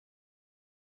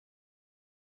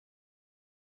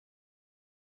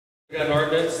We got an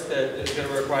ordinance that is going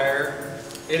to require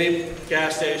any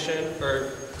gas station or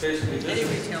basically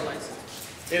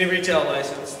any retail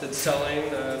license that's selling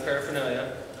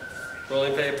paraphernalia,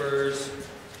 rolling papers,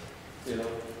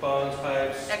 bongs,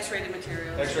 pipes, X-rated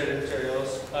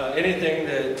materials, anything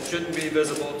that shouldn't be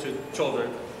visible to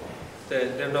children,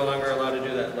 that they're no longer allowed to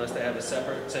do that unless they have a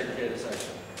separate segregated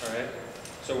section. All right.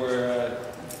 So we're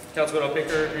Councilman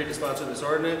O'Pinker agreed to sponsor this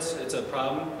ordinance. It's a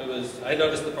problem. I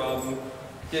noticed the problem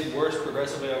get worse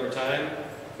progressively over time.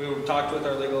 We talked with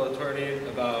our legal attorney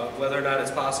about whether or not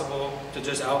it's possible to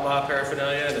just outlaw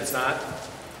paraphernalia, and it's not.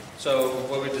 So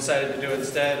what we decided to do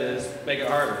instead is make it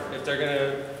harder. If they're going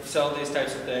to sell these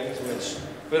types of things, which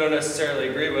we don't necessarily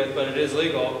agree with, but it is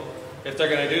legal, if they're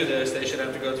going to do this, they should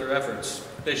have to go through efforts.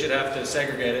 They should have to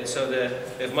segregate it so that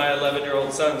if my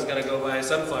 11-year-old son's going to go buy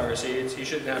sunflower seeds, he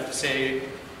shouldn't have to see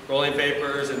rolling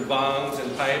papers and bongs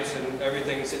and pipes and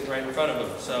everything sitting right in front of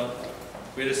him. So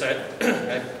we decided,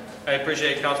 I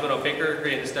appreciate Councilman O'Pinker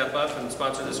agreeing to step up and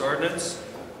sponsor this ordinance.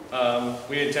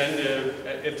 We intend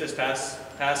to, if this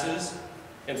passes,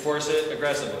 enforce it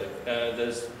aggressively.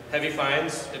 There's heavy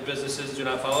fines if businesses do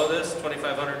not follow this,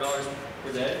 $2,500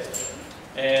 per day,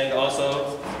 and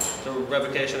also the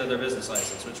revocation of their business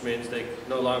license, which means they're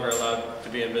no longer allowed to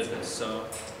be in business. So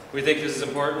we think this is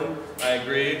important. I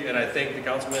agree, and I think the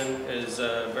councilman is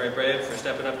very brave for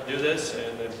stepping up to do this,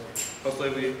 and hopefully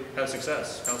we have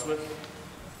success. Councilman?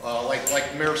 Like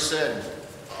the mayor said,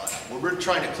 we're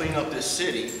trying to clean up this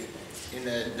city, and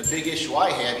the big issue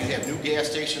I have, you have new gas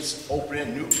stations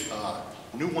opening,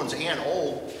 new ones and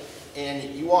old, and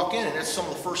you walk in and that's some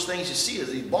of the first things you see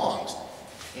is these bongs.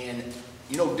 And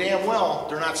you know damn well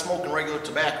they're not smoking regular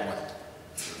tobacco in it.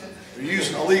 They're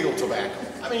using illegal tobacco.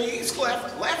 I mean, you just laugh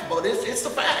about it. It's the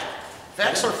fact.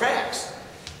 Facts are facts.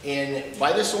 And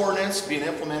by this ordinance being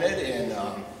implemented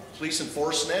and police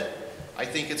enforcing it, I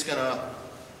think it's going to,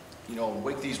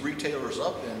 wake these retailers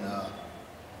up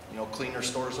and, clean their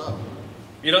stores up.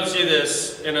 You don't see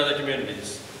this in other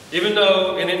communities. Even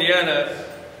though in Indiana,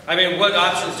 I mean, what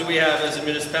options do we have as a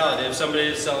municipality if somebody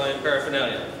is selling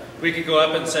paraphernalia? We could go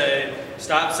up and say,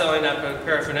 stop selling that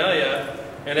paraphernalia,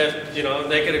 and if,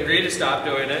 they could agree to stop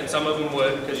doing it, some of them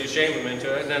would because you shame them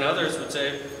into it, and then others would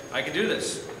say, I could do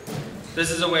this. This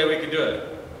is a way we could do it.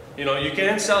 You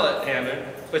can sell it, Hammond,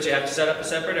 but you have to set up a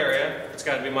separate area. It's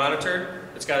got to be monitored.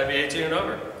 It's got to be 18 and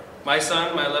over. My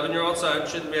son, my 11-year-old son,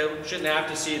 shouldn't have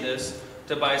to see this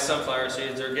to buy sunflower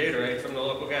seeds or Gatorade from the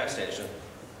local gas station.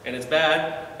 And it's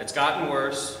bad. It's gotten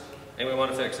worse, and we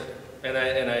want to fix it. And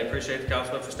I appreciate the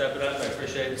councilman for stepping up. I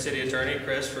appreciate the city attorney,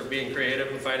 Chris, for being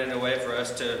creative and finding a way for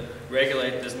us to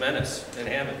regulate this menace in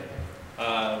Hammond.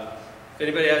 If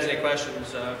anybody has any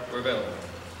questions, we're available.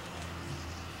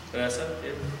 Vanessa?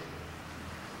 Yeah.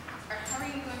 How are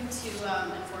you going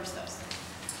to enforce those?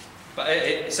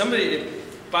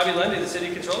 Bobby Lundy, the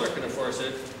city controller, can enforce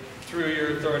it through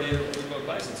your authority to revoke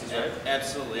licenses, right?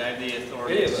 Absolutely. I have the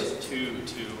authority to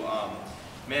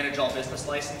manage all business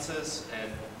licenses, and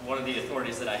one of the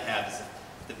authorities that I have is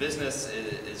if the business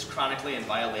is chronically in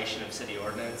violation of city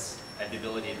ordinance, I have the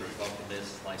ability to revoke the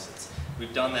business license.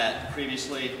 We've done that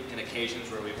previously in occasions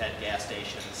where we've had gas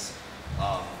stations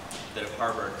that have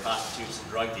harbored prostitutes and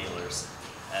drug dealers,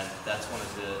 and that's one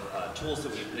of the tools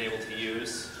that we've been able to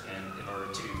use in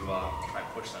order to try and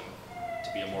push them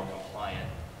to be a more compliant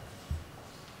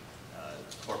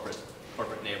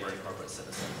corporate neighbor and corporate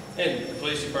citizen. And the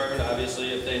police department, obviously,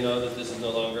 if they know that this is no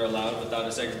longer allowed without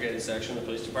a segregated section, the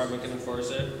police department can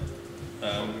enforce it.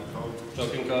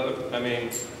 Token code. I mean,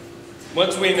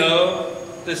 once we know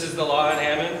this is the law in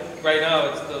Hammond, right now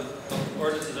it's the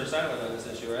ordinances are silent on this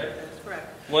issue, right? That's correct.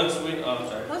 Once we, I'm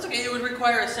sorry. Well, that's okay. It would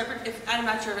require a separate, I'm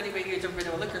not sure if anybody here has ever been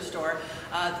to a liquor store.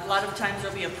 A lot of times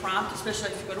there'll be a prompt,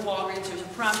 especially if you go to Walgreens, there's a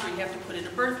prompt where you have to put in a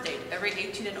birth date. Every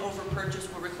 18 and over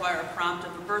purchase will require a prompt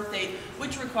of a birth date,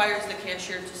 which requires the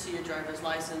cashier to see your driver's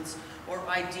license or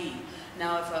ID.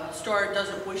 Now, if a store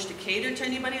doesn't wish to cater to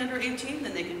anybody under 18,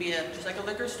 then they can be just like a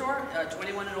liquor store,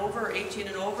 21 and over or 18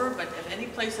 and over. But if any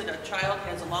place that a child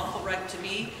has a lawful right to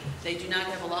be, they do not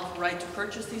have a lawful right to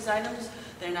purchase these items.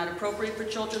 They're not appropriate for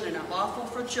children, they're not lawful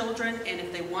for children, and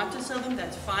if they want to sell them,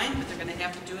 that's fine, but they're going to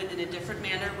have to do it in a different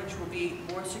manner, which will be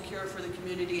more secure for the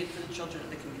community and for the children of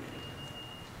the community.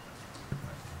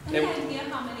 Any idea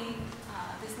how many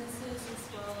businesses is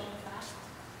still in fact?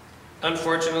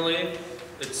 Unfortunately,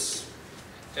 it's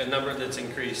a number that's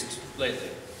increased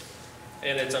lately,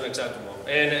 and it's unacceptable.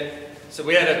 So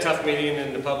we had a tough meeting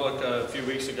in the public a few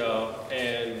weeks ago,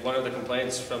 and one of the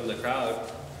complaints from the crowd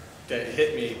that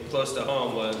hit me close to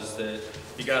home was that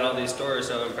you got all these stores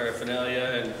selling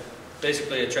paraphernalia and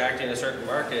basically attracting a certain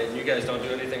market, and you guys don't do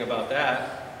anything about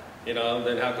that. you know,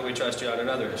 then how can we trust you on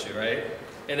another issue, right?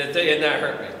 And that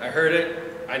hurt me. I heard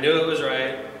it, I knew it was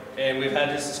right, and we've had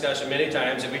this discussion many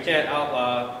times that we can't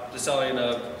outlaw the selling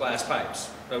of glass pipes,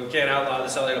 but we can't outlaw the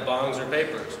selling of bongs or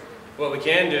papers. What we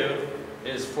can do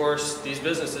is force these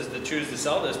businesses that choose to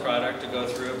sell this product to go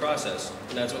through a process,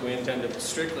 and that's what we intend to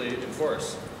strictly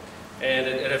enforce. And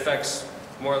it affects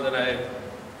more than I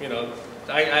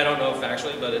don't know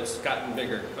factually, but it's gotten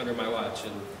bigger under my watch,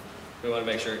 and we want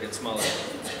to make sure it gets smaller.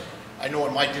 I know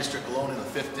in my district alone, in the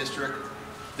 5th district,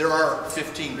 there are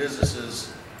 15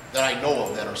 businesses that I know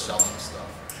of that are selling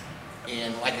stuff.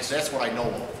 And like I said, that's what I know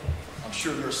of. I'm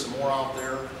sure there's some more out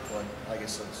there, but I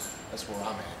guess that's where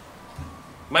I'm at.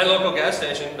 My local gas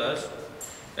station does,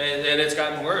 and it's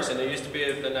gotten worse. And it used to be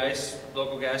a nice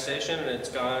local gas station, and it's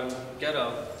gone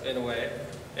ghetto in a way.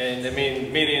 And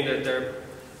meaning that they're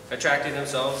attracting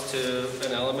themselves to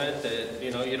an element that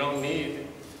you don't need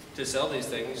to sell these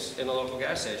things in a local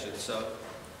gas station. So,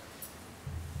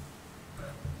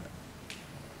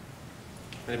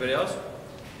 anybody else?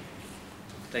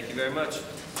 Thank you very much.